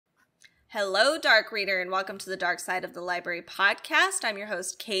Hello, Dark Reader, and welcome to the Dark Side of the Library podcast. I'm your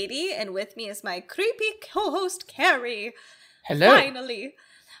host, Katie, and with me is my creepy co-host, Carrie. Hello. Finally.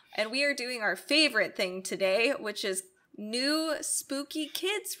 And we are doing our favorite thing today, which is new spooky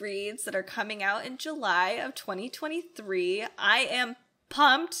kids reads that are coming out in July of 2023. I am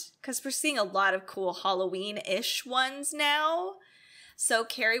pumped because we're seeing a lot of cool Halloween-ish ones now. So,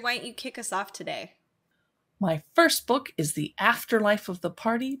 Carrie, why don't you kick us off today? My first book is The Afterlife of the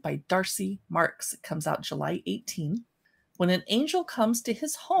Party by Darcy Marks. It comes out July 18. When an angel comes to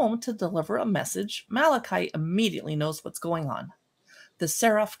his home to deliver a message, Malachi immediately knows what's going on. The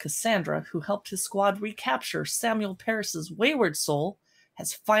seraph Cassandra, who helped his squad recapture Samuel Parris's wayward soul,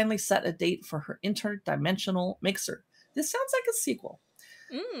 has finally set a date for her interdimensional mixer. This sounds like a sequel.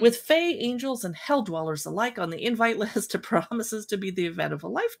 With fae, angels, and hell dwellers alike on the invite list, it promises to be the event of a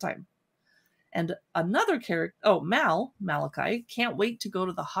lifetime. And another character, Malachi, can't wait to go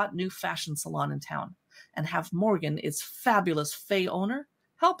to the hot new fashion salon in town and have Morgan, its fabulous fae owner,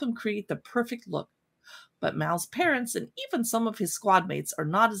 help him create the perfect look. But Mal's parents and even some of his squad mates are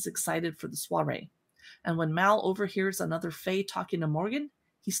not as excited for the soiree. And when Mal overhears another fae talking to Morgan,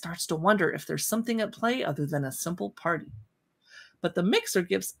 he starts to wonder if there's something at play other than a simple party. But the mixer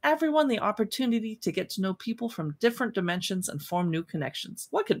gives everyone the opportunity to get to know people from different dimensions and form new connections.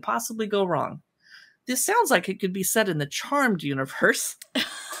 What could possibly go wrong? This sounds like it could be set in the Charmed universe.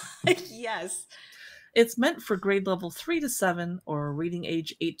 Yes. It's meant for grade level 3 to 7 or reading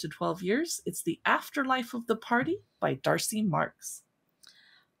age 8 to 12 years. It's The Afterlife of the Party by Darcy Marks.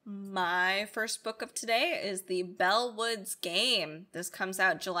 My first book of today is The Bellwoods Game. This comes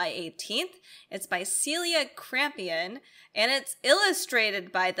out July 18th. It's by Celia Krampien, and it's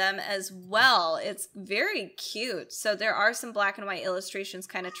illustrated by them as well. It's very cute. So there are some black and white illustrations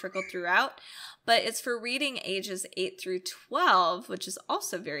kind of trickled throughout, but it's for reading ages 8 through 12, which is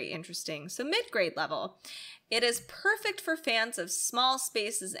also very interesting. So mid-grade level. It is perfect for fans of small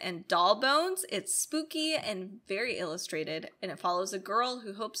spaces and doll bones. It's spooky and very illustrated, and it follows a girl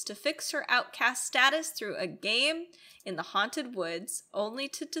who hopes to fix her outcast status through a game in the haunted woods, only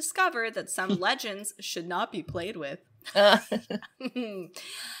to discover that some legends should not be played with.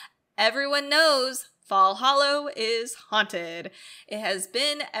 Everyone knows Fall Hollow is haunted. It has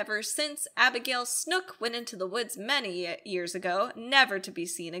been ever since Abigail Snook went into the woods many years ago, never to be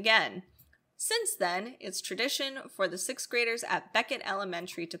seen again. Since then, it's tradition for the 6th graders at Beckett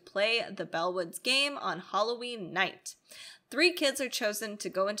Elementary to play the Bellwoods Game on Halloween night. 3 kids are chosen to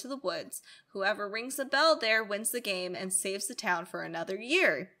go into the woods. Whoever rings the bell there wins the game and saves the town for another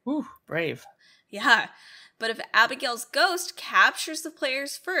year. Ooh, brave. Yeah, but if Abigail's ghost captures the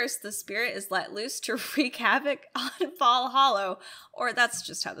players first, the spirit is let loose to wreak havoc on Fall Hollow, or that's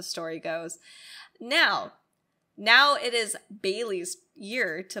just how the story goes. Now it is Bailey's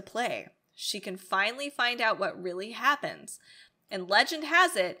year to play. She can finally find out what really happens. And legend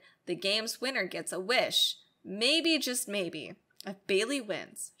has it, the game's winner gets a wish. Maybe, just maybe. If Bailey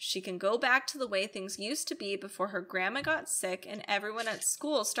wins, she can go back to the way things used to be before her grandma got sick and everyone at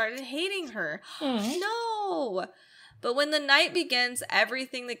school started hating her. No! But when the night begins,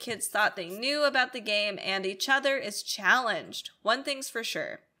 everything the kids thought they knew about the game and each other is challenged. One thing's for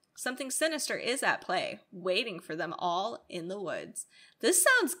sure. Something sinister is at play, waiting for them all in the woods. This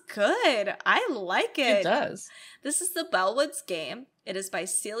sounds good. I like it. It does. This is The Bellwoods Game. It is by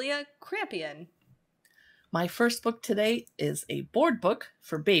Celia Krampien. My first book today is a board book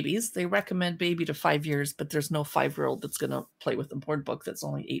for babies. They recommend baby to 5 years, but there's no 5-year-old that's going to play with a board book that's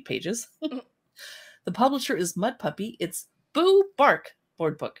only 8 pages. The publisher is Mudpuppy. It's Boo Bark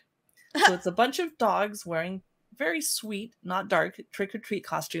board book. So it's a bunch of dogs wearing very sweet, not dark, trick-or-treat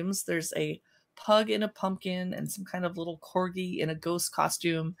costumes. There's a pug in a pumpkin and some kind of little corgi in a ghost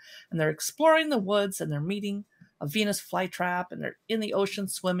costume. And they're exploring the woods and they're meeting a Venus flytrap and they're in the ocean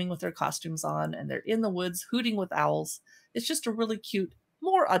swimming with their costumes on and they're in the woods hooting with owls. It's just a really cute,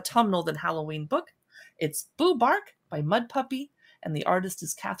 more autumnal than Halloween book. It's Boo Bark by Mudpuppy and the artist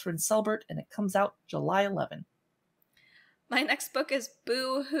is Kathryn Selbert and it comes out July 11. My next book is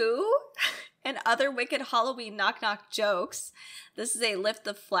Boo Hoo and Other Wicked Halloween Knock-Knock Jokes. This is a Lift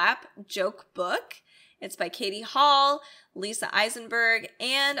the Flap joke book. It's by Katie Hall, Lisa Eisenberg,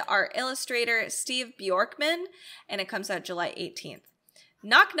 and our illustrator, Steve Bjorkman, and it comes out July 18th.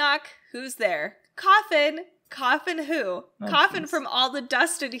 Knock, knock, who's there? Coffin. Coffin who? Oh, Coffin geez. From all the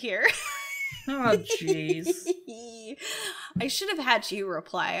dust in here. Oh, jeez. I should have had you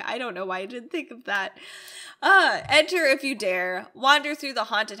reply. I don't know why I didn't think of that. Enter if you dare. Wander through the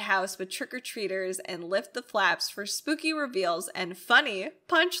haunted house with trick-or-treaters and lift the flaps for spooky reveals and funny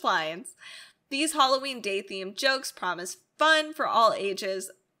punchlines. These Halloween day-themed jokes promise fun for all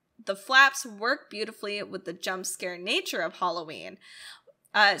ages. the flaps work beautifully with the jump scare nature of Halloween.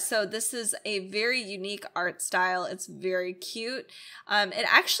 So this is a very unique art style. It's very cute. It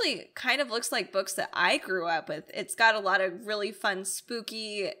actually kind of looks like books that I grew up with. It's got a lot of really fun,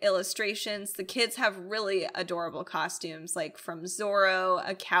 spooky illustrations. The kids have really adorable costumes, like from Zorro,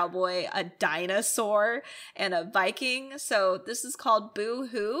 a cowboy, a dinosaur, and a Viking. So this is called Boo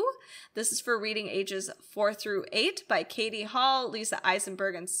Hoo. This is for reading ages 4 through 8 by Katie Hall, Lisa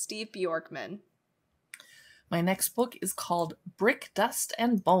Eisenberg, and Steve Bjorkman. My next book is called Brick, Dust,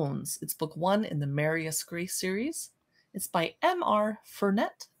 and Bones. It's book 1 in the Marius Gray series. It's by M.R.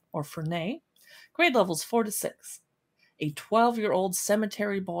 Fournet, or Fournet, grade levels 4 to 6. A 12-year-old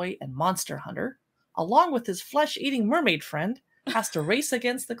cemetery boy and monster hunter, along with his flesh-eating mermaid friend, has to race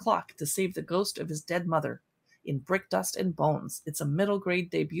against the clock to save the ghost of his dead mother in Brick, Dust, and Bones. It's a middle-grade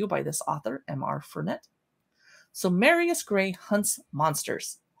debut by this author, M.R. Fournet. So Marius Gray hunts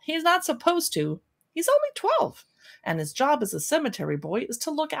monsters. He's not supposed to. He's only 12, and his job as a cemetery boy is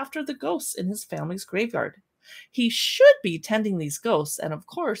to look after the ghosts in his family's graveyard. He should be tending these ghosts and, of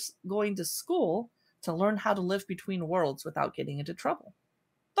course, going to school to learn how to live between worlds without getting into trouble.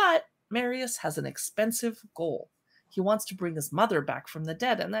 But Marius has an expensive goal. He wants to bring his mother back from the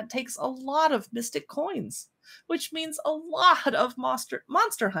dead, and that takes a lot of mystic coins, which means a lot of monster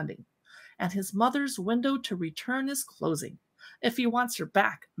hunting. And his mother's window to return is closing. If he wants her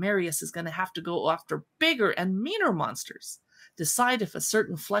back, Marius is going to have to go after bigger and meaner monsters, decide if a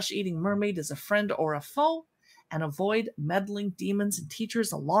certain flesh-eating mermaid is a friend or a foe, and avoid meddling demons and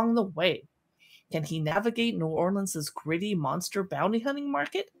teachers along the way. Can he navigate New Orleans' gritty monster bounty hunting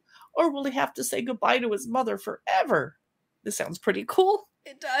market, or will he have to say goodbye to his mother forever? This sounds pretty cool.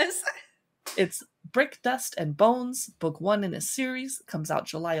 It does. It's Brick, Dust, and Bones, book 1 in a series, comes out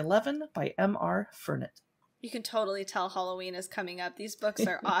July 11 by M.R. Fournet. You can totally tell Halloween is coming up. These books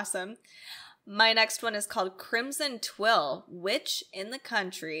are awesome. My next one is called Crimson Twill, Witch in the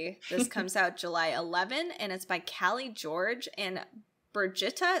Country. This comes out July 11, and it's by Callie George, and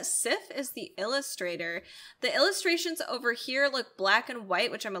Brigitta Sif is the illustrator. The illustrations over here look black and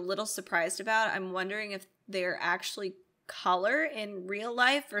white, which I'm a little surprised about. I'm wondering if they're actually color in real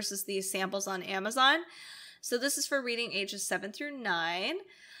life versus these samples on Amazon. So this is for reading ages 7 through 9.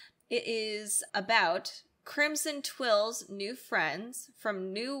 It is about Crimson Twill's new friends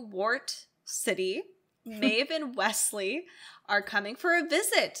from New Wart City. Maeve and Wesley are coming for a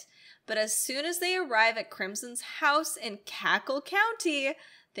visit, but as soon as they arrive at Crimson's house in Cackle County,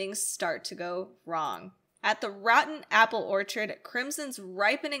 things start to go wrong. At the Rotten Apple Orchard, Crimson's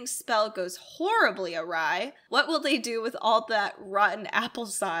ripening spell goes horribly awry. What will they do with all that rotten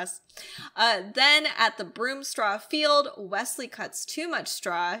applesauce? Then at the Broomstraw Field, Wesley cuts too much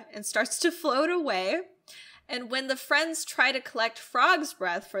straw and starts to float away. And when the friends try to collect frog's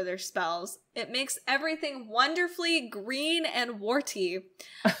breath for their spells, it makes everything wonderfully green and warty.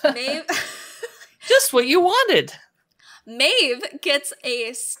 Maeve... Just what you wanted. Maeve gets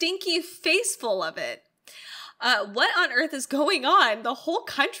a stinky face full of it. What on earth is going on? The whole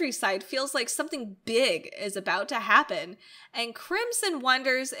countryside feels like something big is about to happen. And Crimson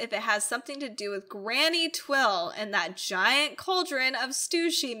wonders if it has something to do with Granny Twill and that giant cauldron of stew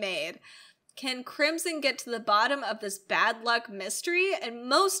she made. Can Crimson get to the bottom of this bad luck mystery? And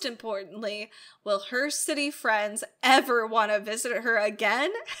most importantly, will her city friends ever want to visit her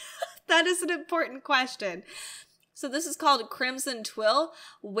again? That is an important question. So this is called Crimson Twill,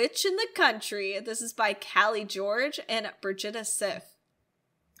 Witch in the Country. This is by Callie George and Brigitta Sif.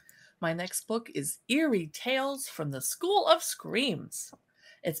 My next book is Eerie Tales from the School of Screams.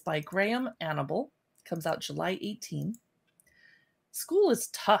 It's by Graham Annable. Comes out July 18. School is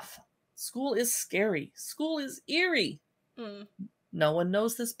tough. School is scary. School is eerie. No one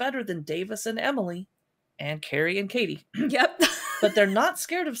knows this better than Davis and Emily, and Carrie and Katie. Yep. But they're not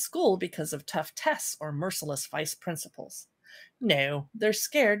scared of school because of tough tests or merciless vice principals. No, they're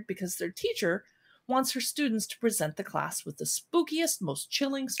scared because their teacher wants her students to present the class with the spookiest, most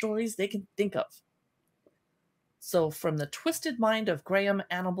chilling stories they can think of. So from the twisted mind of Graham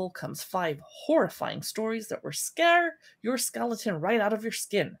Annable comes 5 horrifying stories that will scare your skeleton right out of your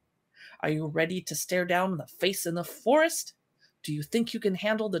skin. Are you ready to stare down the face in the forest? Do you think you can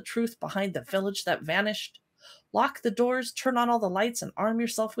handle the truth behind the village that vanished? Lock the doors, turn on all the lights, and arm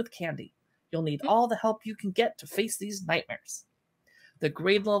yourself with candy. You'll need all the help you can get to face these nightmares. The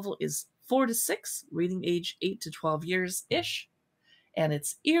grade level is 4 to 6, reading age 8 to 12 years-ish. And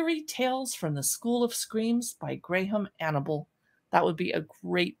it's Eerie Tales from the School of Screams by Graham Annable. That would be a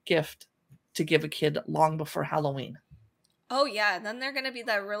great gift to give a kid long before Halloween. Oh yeah, and then they're going to be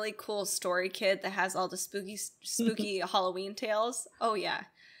that really cool story kid that has all the spooky Halloween tales. Oh yeah.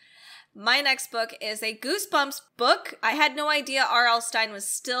 My next book is a Goosebumps book. I had no idea R.L. Stine was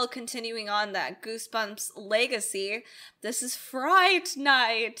still continuing on that Goosebumps legacy. This is Friight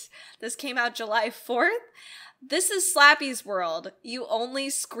Night. This came out July 4th. This is Slappy's world. You only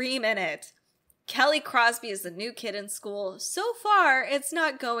scream in it. Kelly Crosby is the new kid in school. So far, it's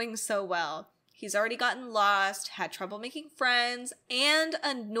not going so well. He's already gotten lost, had trouble making friends, and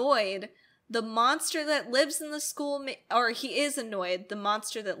annoyed the monster that lives in the school, or he is annoyed the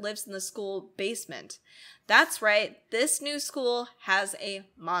monster that lives in the school basement. That's right, this new school has a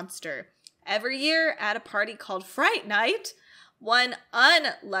monster. Every year at a party called Friight Night, one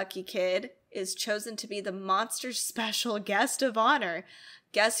unlucky kid is chosen to be the monster's special guest of honor.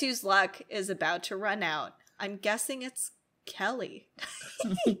 Guess whose luck is about to run out? I'm guessing it's Kelly.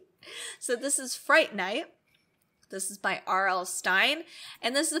 So this is Friight Night. This is by R.L. Stine,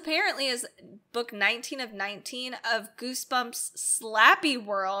 and this is apparently is book 19 of 19 of Goosebumps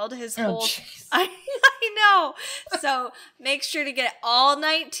SlappyWorld. His whole, I know. So make sure to get all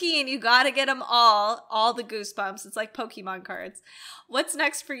 19. You got to get them all the Goosebumps. It's like Pokemon cards. What's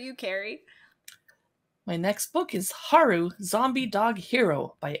next for you, Carrie? My next book is Haru, Zombie Dog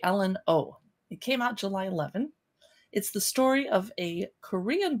Hero by Ellen O. It came out July 11. It's the story of a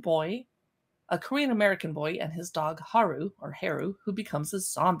Korean American boy and his dog Haru, who becomes a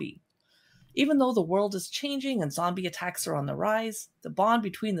zombie. Even though the world is changing and zombie attacks are on the rise, the bond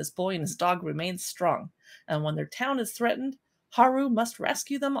between this boy and his dog remains strong, and when their town is threatened, Haru must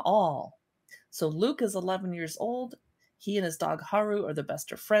rescue them all. So Luke is 11 years old. He and his dog Haru are the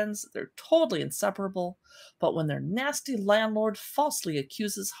best of friends. They're totally inseparable, but when their nasty landlord falsely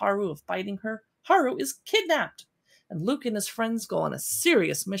accuses Haru of biting her, Haru is kidnapped. And Luke and his friends go on a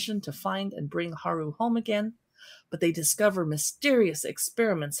serious mission to find and bring Haru home again, but they discover mysterious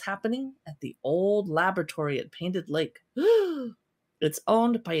experiments happening at the old laboratory at Painted Lake. It's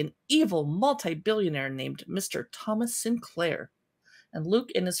owned by an evil multi-billionaire named Mr. Thomas Sinclair, and Luke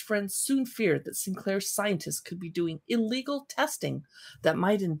and his friends soon fear that Sinclair's scientists could be doing illegal testing that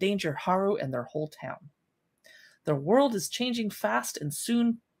might endanger Haru and their whole town. Their world is changing fast, and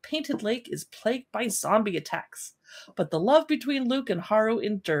soon Painted Lake is plagued by zombie attacks. But the love between Luke and Haru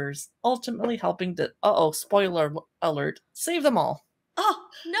endures, ultimately helping to, spoiler alert, save them all. Oh,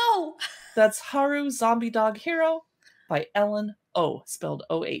 no! That's Haru, Zombie Dog Hero by Ellen O, spelled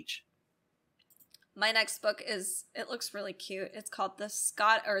O-H. My next book it looks really cute. It's called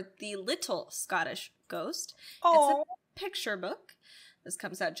The Little Scottish Ghost. Aww. It's a picture book. This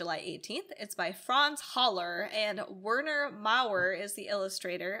comes out July 18th. It's by Franz Hohler, and Werner Maurer is the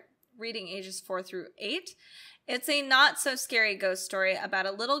illustrator, reading ages 4 through 8. It's a not-so-scary ghost story about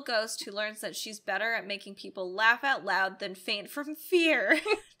a little ghost who learns that she's better at making people laugh out loud than faint from fear.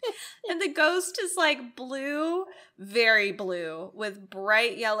 And the ghost is like blue, very blue, with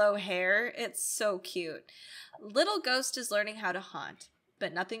bright yellow hair. It's so cute. Little ghost is learning how to haunt,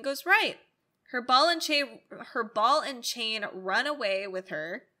 but nothing goes right. Her ball and chain run away with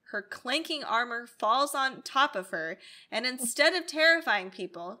her. Her clanking armor falls on top of her, and instead of terrifying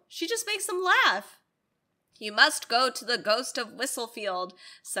people, she just makes them laugh. You must go to the ghost of Whistlefield,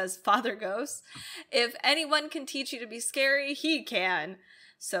 says Father Ghost. If anyone can teach you to be scary, he can.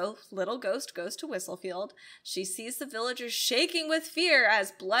 So little ghost goes to Whistlefield. She sees the villagers shaking with fear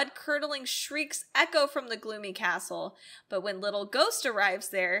as blood-curdling shrieks echo from the gloomy castle. But when little ghost arrives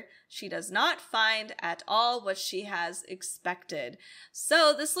there, she does not find at all what she has expected.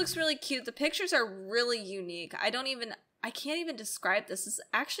 So this looks really cute. The pictures are really unique. I can't even describe this. It's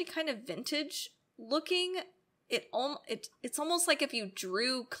actually kind of vintage looking. It's almost like if you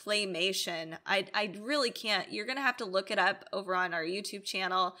drew claymation. I really can't. You're gonna have to look it up over on our YouTube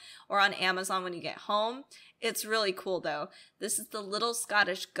channel or on Amazon when you get home. It's really cool though. This is The Little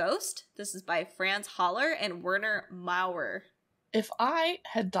Scottish Ghost. This is by Franz Hohler and Werner Maurer. If I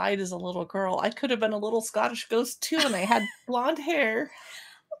had died as a little girl, I could have been a little Scottish ghost too, and I had blonde hair.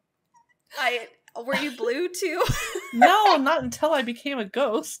 Were you blue too? No, not until I became a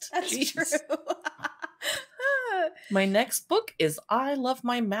ghost. That's Jeez. true. My next book is I Love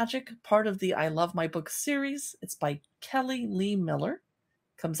My Magic, part of the I Love My Book series. It's by Kelly Lee Miller.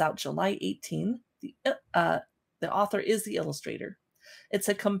 Comes out July 18. The author is the illustrator. It's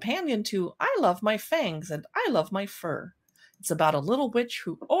a companion to I Love My Fangs and I Love My Fur. It's about a little witch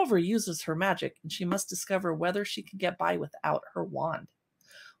who overuses her magic, and she must discover whether she can get by without her wand.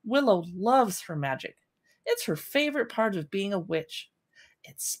 Willow loves her magic. It's her favorite part of being a witch.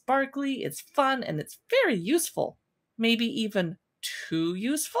 It's sparkly, it's fun, and it's very useful. Maybe even too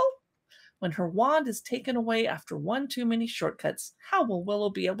useful? When her wand is taken away after one too many shortcuts, how will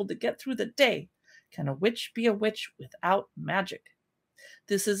Willow be able to get through the day? Can a witch be a witch without magic?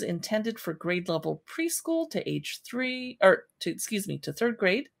 This is intended for grade level preschool to age 3, to third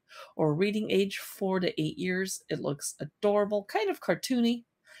grade, or reading age 4 to 8 years. It looks adorable, kind of cartoony.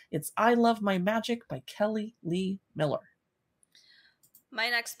 It's I Love My Magic by Kelly Lee Miller. My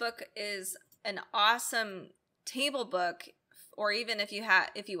next book is an awesome table book, or even if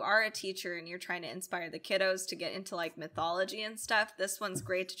you are a teacher and you're trying to inspire the kiddos to get into like mythology and stuff, this one's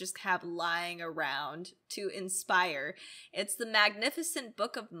great to just have lying around to inspire. It's The Magnificent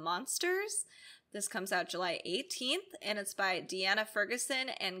Book of Monsters. This comes out July 18th, and it's by Deanna Ferguson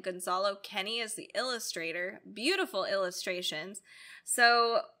and Gonzalo Kenny as the illustrator. Beautiful illustrations.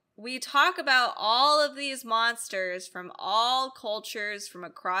 So we talk about all of these monsters from all cultures from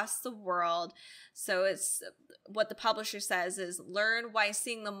across the world. So it's what the publisher says is learn why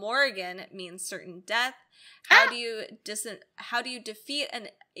seeing the Morrigan means certain death. How do you defeat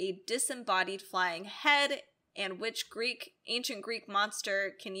a disembodied flying head? And which ancient Greek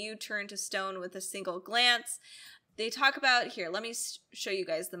monster can you turn to stone with a single glance? They talk about, here, let me show you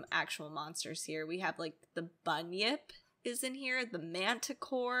guys the actual monsters here. We have like the Bunyip is in here, the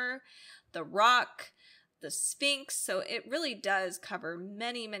Manticore, the Rock, the Sphinx. So it really does cover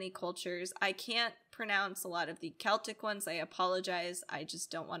many, many cultures. I can't pronounce a lot of the Celtic ones. I apologize. I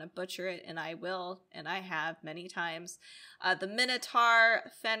just don't want to butcher it, and I will, and I have many times. The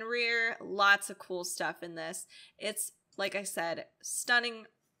Minotaur, Fenrir, lots of cool stuff in this. It's, like I said, stunning,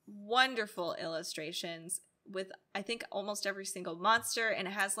 wonderful illustrations with, I think, almost every single monster, and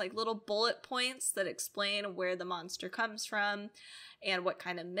it has like little bullet points that explain where the monster comes from and what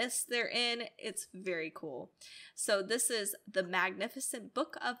kind of myths they're in. It's very cool. So this is The Magnificent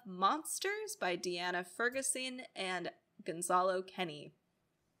Book of Monsters by Deanna Ferguson and Gonzalo Kenny.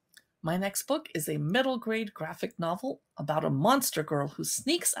 My next book is a middle grade graphic novel about a monster girl who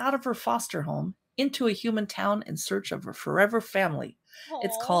sneaks out of her foster home into a human town in search of her forever family. Aww.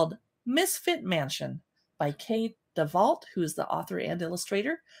 It's called Misfit Mansion by Kay Davault, who is the author and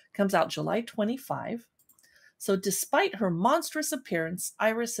illustrator. Comes out July 25. So despite her monstrous appearance,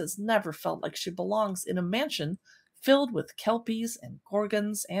 Iris has never felt like she belongs in a mansion filled with kelpies and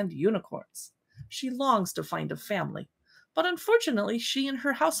gorgons and unicorns. She longs to find a family, but unfortunately she and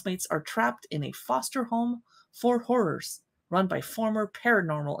her housemates are trapped in a foster home for horrors run by former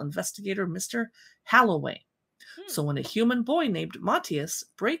paranormal investigator Mr. Halloway. So when a human boy named Matthias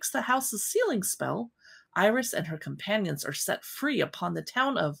breaks the house's sealing spell, Iris and her companions are set free upon the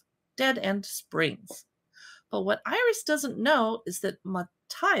town of Dead End Springs. But what Iris doesn't know is that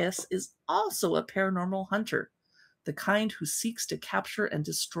Matthias is also a paranormal hunter, the kind who seeks to capture and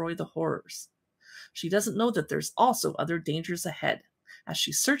destroy the horrors. She doesn't know that there's also other dangers ahead. As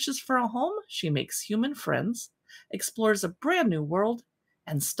she searches for a home, she makes human friends, explores a brand new world,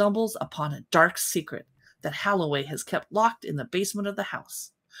 and stumbles upon a dark secret that Halloway has kept locked in the basement of the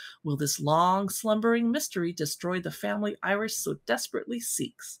house. Will this long slumbering mystery destroy the family Iris so desperately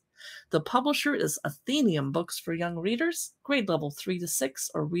seeks? The publisher is Athenium Books for young readers, grade level 3 to 6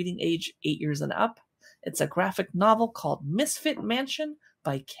 or reading age 8 years and up. It's a graphic novel called Misfit Mansion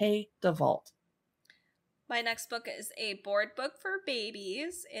by Kay Davault. My next book is a board book for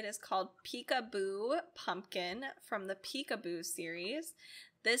babies. It is called Peekaboo Pumpkin from the Peekaboo series.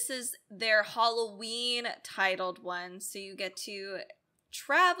 This is their Halloween titled one, so you get to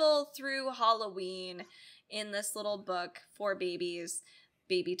travel through Halloween in this little book for babies,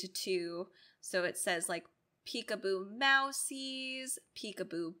 baby to 2. So it says like Peekaboo Mousies,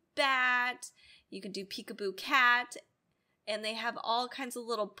 Peekaboo Bat, you can do Peekaboo Cat, and they have all kinds of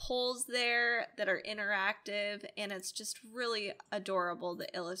little polls there that are interactive, and it's just really adorable, the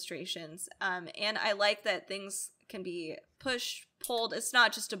illustrations. And I like that things can be pushed, pulled. It's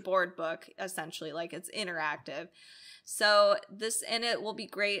not just a board book, essentially, like it's interactive. So and it will be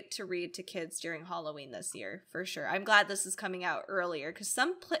great to read to kids during Halloween this year, for sure. I'm glad this is coming out earlier, because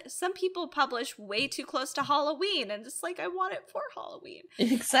some people publish way too close to Halloween, and it's like, I want it for Halloween.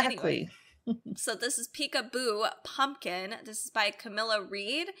 Exactly. Anyway, so this is Peekaboo Pumpkin. This is by Camilla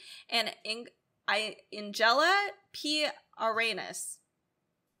Reed and Angela P. Arenas.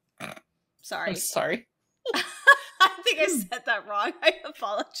 Sorry. I'm sorry. I think I said that wrong. I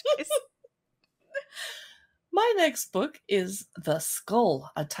apologize. My next book is The Skull,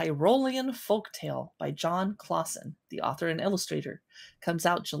 a Tyrolean Folktale by John Clausen, the author and illustrator. Comes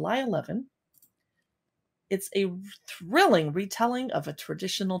out July 11. It's a thrilling retelling of a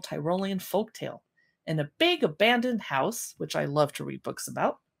traditional Tyrolean folktale. In a big abandoned house, which I love to read books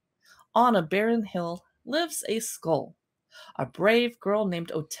about, on a barren hill lives a skull. A brave girl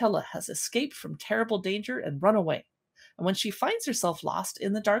named Otilla has escaped from terrible danger and run away. And when she finds herself lost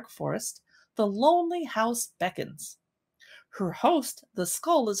in the dark forest, the lonely house beckons. Her host, the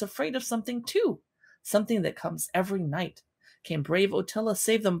skull, is afraid of something too, something that comes every night. Can brave Ottila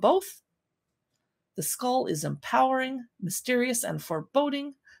save them both? The skull is empowering, mysterious, and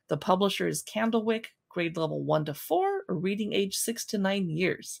foreboding. The publisher is Candlewick, grade level 1 to 4, or reading age 6 to 9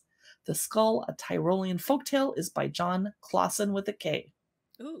 years. The Skull, a Tyrolean Folktale, is by John Clausen with a K.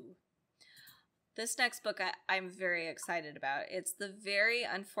 Ooh. This next book I'm very excited about. It's The Very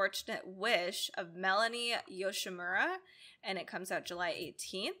Unfortunate Wish of Melanie Yoshimura, and it comes out July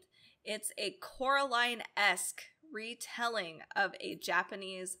 18th. It's a Coraline-esque retelling of a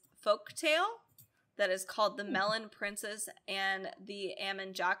Japanese folktale that is called The Melon Princess and the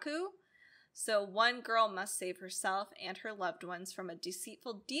Amanjaku. So one girl must save herself and her loved ones from a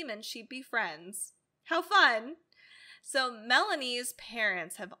deceitful demon she befriends. How fun! So Melanie's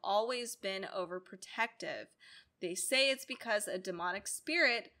parents have always been overprotective. They say it's because a demonic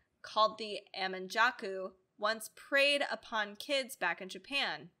spirit called the Amanjaku once preyed upon kids back in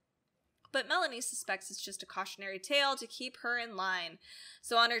Japan. But Melanie suspects it's just a cautionary tale to keep her in line.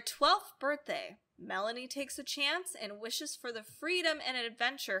 So on her 12th birthday, Melanie takes a chance and wishes for the freedom and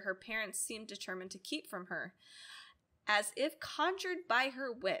adventure her parents seem determined to keep from her. As if conjured by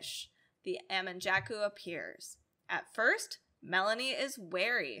her wish, the Amanjaku appears. At first, Melanie is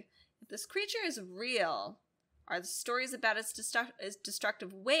wary. If this creature is real, are the stories about its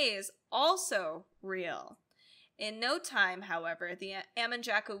destructive ways also real? In no time, however, the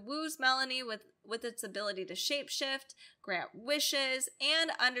Amanjaku woos Melanie with its ability to shapeshift, grant wishes,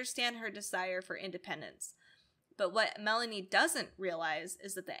 and understand her desire for independence. But what Melanie doesn't realize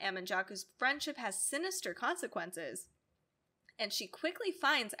is that the Amanjaku's friendship has sinister consequences, and she quickly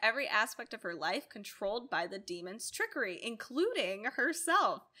finds every aspect of her life controlled by the demon's trickery, including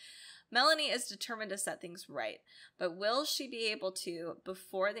herself. Melanie is determined to set things right, but will she be able to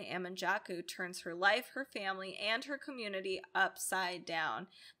before the Amanjaku turns her life, her family, and her community upside down?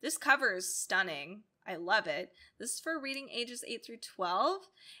 This cover is stunning. I love it. This is for reading ages 8 through 12,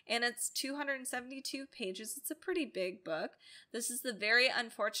 and it's 272 pages. It's a pretty big book. This is The Very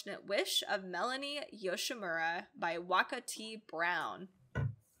Unfortunate Wish of Melanie Yoshimura by Waka T. Brown.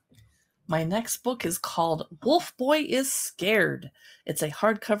 My next book is called Wolf Boy is Scared. It's a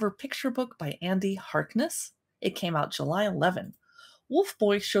hardcover picture book by Andy Harkness. It came out July 11. Wolf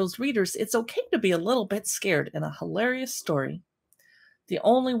Boy shows readers it's okay to be a little bit scared in a hilarious story. The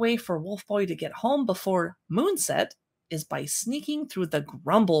only way for Wolf Boy to get home before moonset is by sneaking through the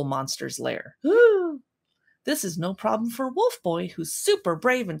Grumble monster's lair. This is no problem for Wolf Boy, who's super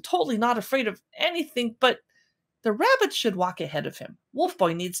brave and totally not afraid of anything, but the rabbits should walk ahead of him. Wolf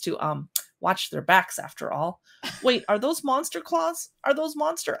Boy needs to, watch their backs after all. Wait, are those monster claws? Are those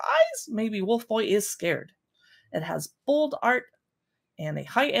monster eyes? Maybe Wolf Boy is scared. It has bold art and a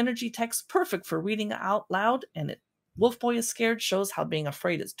high energy text perfect for reading out loud, and Wolf Boy is Scared shows how being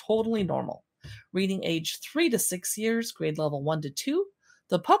afraid is totally normal. Reading age 3 to 6 years, grade level 1 to 2.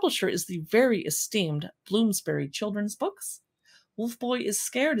 The publisher is the very esteemed Bloomsbury Children's Books. Wolf Boy is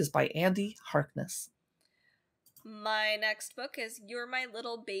Scared is by Andy Harkness. My next book is You're My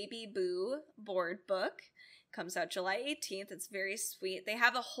Little Baby Boo board book. Comes out July 18th. It's very sweet. They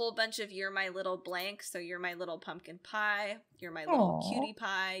have a whole bunch of You're My Little Blank. So You're My Little Pumpkin Pie, You're My Little Cutie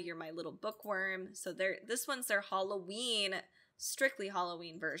Pie, You're My Little Bookworm. So this one's their Halloween, strictly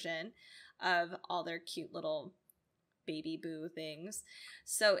Halloween version of all their cute little baby boo things.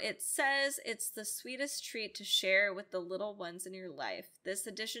 So it says it's the sweetest treat to share with the little ones in your life. This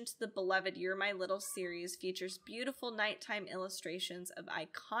addition to the beloved You're My Little series features beautiful nighttime illustrations of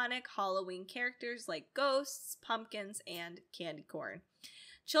iconic Halloween characters like ghosts, pumpkins, and candy corn.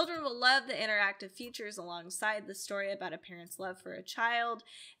 Children will love the interactive features alongside the story about a parent's love for a child.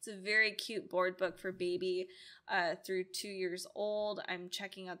 It's a very cute board book for baby through 2 years old. I'm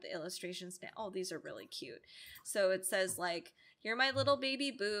checking out the illustrations now. Oh, these are really cute. So it says like, you're my little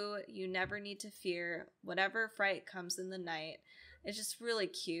baby boo. You never need to fear. Whatever fright comes in the night. It's just really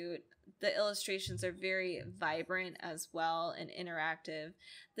cute. The illustrations are very vibrant as well and interactive.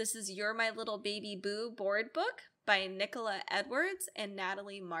 This is You're My Little Baby Boo board book by Nicola Edwards and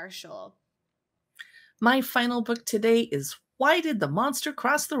Natalie Marshall. My final book today is Why Did the Monster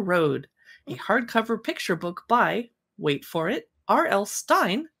Cross the Road? A hardcover picture book by, wait for it, R.L.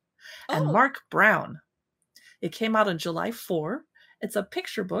 Stine and Mark Brown. It came out on July 4. It's a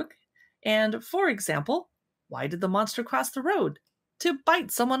picture book, and for example, why did the monster cross the road? To bite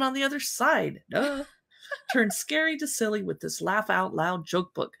someone on the other side. Turn scary to silly with this laugh out loud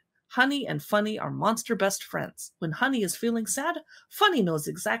joke book. Honey and Funny are monster best friends. When Honey is feeling sad, Funny knows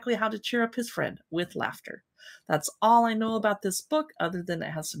exactly how to cheer up his friend with laughter. That's all I know about this book, other than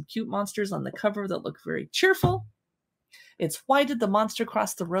it has some cute monsters on the cover that look very cheerful. It's Why Did the Monster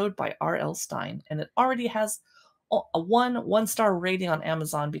Cross the Road by R.L. Stine, and it already has a one-star rating on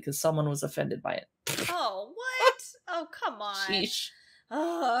Amazon because someone was offended by it. Oh, what? Oh, come on. Sheesh.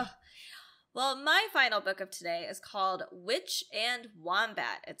 Ugh. Well, my final book of today is called Witch and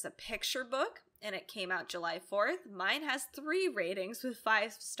Wombat. It's a picture book, and it came out July 4th. Mine has 3 ratings with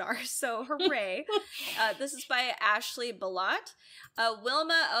 5 stars, so hooray. This is by Ashley Ballot.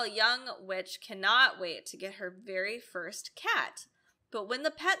 Wilma, a young witch, cannot wait to get her very first cat. But when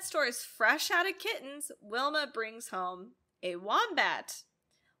the pet store is fresh out of kittens, Wilma brings home a wombat.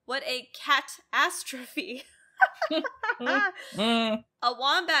 What a catastrophe. A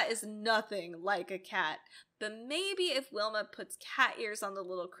wombat is nothing like a cat, but maybe if Wilma puts cat ears on the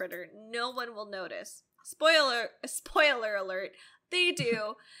little critter, no one will notice. Spoiler alert, they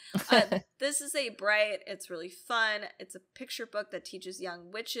do. This is it's really fun. It's a picture book that teaches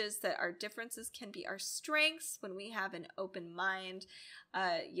young witches that our differences can be our strengths when we have an open mind.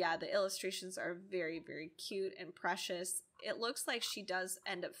 The illustrations are very, very cute and precious. It looks like she does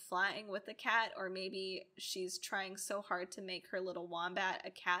end up flying with a cat, or maybe she's trying so hard to make her little wombat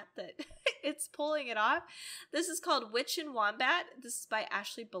a cat that it's pulling it off. This is called Witch and Wombat. This is by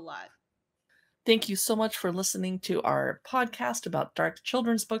Ashley Ballot. Thank you so much for listening to our podcast about dark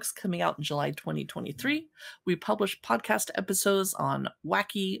children's books coming out in July 2023. We publish podcast episodes on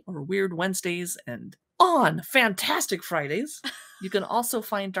wacky or weird Wednesdays and on fantastic Fridays. You can also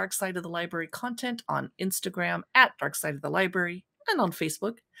find Dark Side of the Library content on Instagram at Dark Side of the Library and on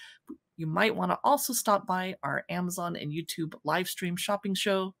Facebook. You might want to also stop by our Amazon and YouTube live stream shopping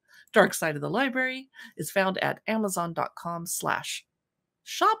show. Dark Side of the Library is found at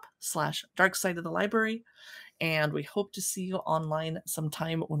amazon.com/shop/Dark Side of the Library. And we hope to see you online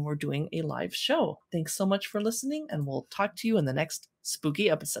sometime when we're doing a live show. Thanks so much for listening, and we'll talk to you in the next spooky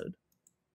episode.